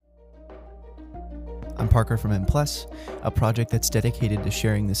I'm Parker from M+, a project that's dedicated to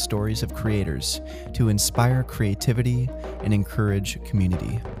sharing the stories of creators to inspire creativity and encourage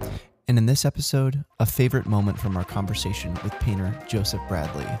community. And in this episode, a favorite moment from our conversation with painter Joseph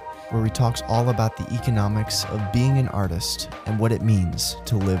Bradley, where he talks all about the economics of being an artist and what it means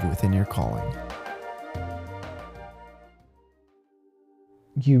to live within your calling.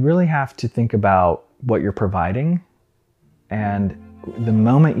 You really have to think about what you're providing, and the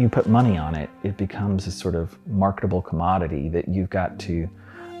moment you put money on it, it becomes a sort of marketable commodity that you've got to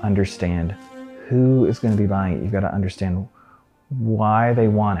understand who is going to be buying it. You've got to understand why they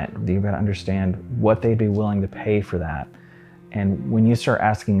want it. You've got to understand what they'd be willing to pay for that. And when you start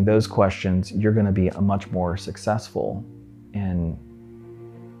asking those questions, you're going to be much more successful in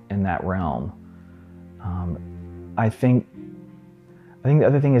that realm. I think the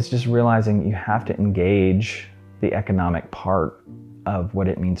other thing is just realizing you have to engage the economic part of what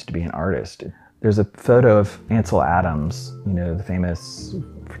it means to be an artist. There's a photo of Ansel Adams, the famous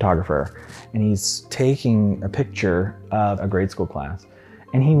photographer, and he's taking a picture of a grade school class.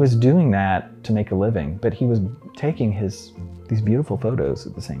 And he was doing that to make a living, but he was taking these beautiful photos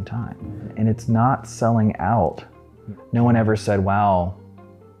at the same time. And it's not selling out. No one ever said, wow,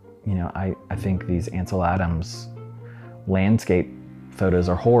 I think these Ansel Adams landscape photos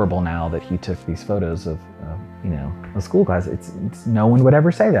are horrible now that he took these photos of a school class. It's no one would ever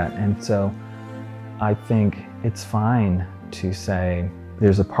say that. And so I think it's fine to say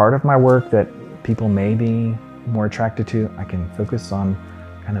there's a part of my work that people may be more attracted to. I can focus on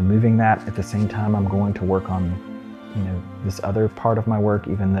kind of moving that. At the same time, I'm going to work on this other part of my work,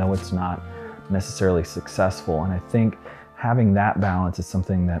 even though it's not necessarily successful. And I think having that balance is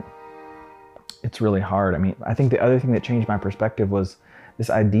something that it's really hard. I think the other thing that changed my perspective was this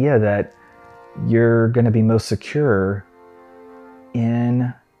idea that you're going to be most secure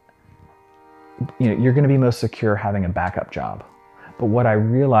having a backup job. But what I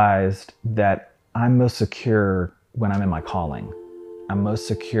realized that I'm most secure when I'm in my calling. I'm most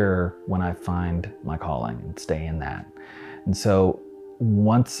secure when I find my calling and stay in that. And so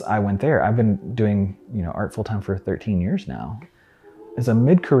once I went there, I've been doing art full time for 13 years now. As a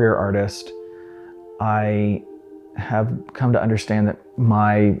mid-career artist, I have come to understand that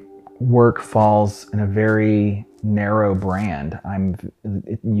my work falls in a very narrow brand.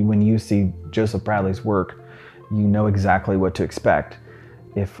 When you see Joseph Bradley's work, you know exactly what to expect.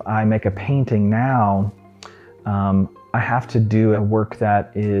 If I make a painting now, I have to do a work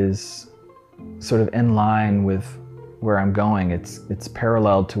that is sort of in line with where I'm going. It's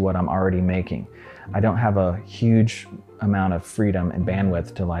parallel to what I'm already making. I don't have a huge amount of freedom and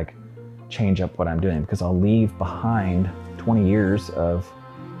bandwidth to change up what I'm doing, because I'll leave behind 20 years of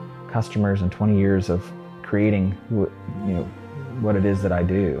customers and 20 years of creating what it is that I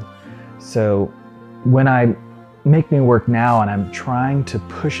do. So when I make new work now and I'm trying to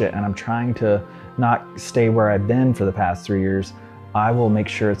push it and I'm trying to not stay where I've been for the past 3 years, I will make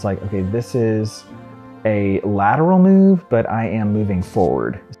sure it's okay, this is a lateral move, but I am moving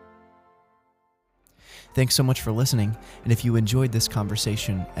forward. Thanks so much for listening, and if you enjoyed this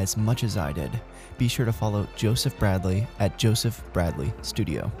conversation as much as I did, be sure to follow Joseph Bradley at Joseph Bradley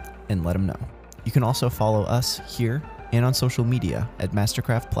Studio and let him know. You can also follow us here and on social media at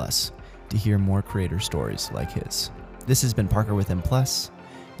Mastercraft Plus to hear more creator stories like his. This has been Parker with M+,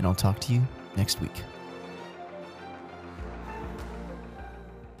 and I'll talk to you next week.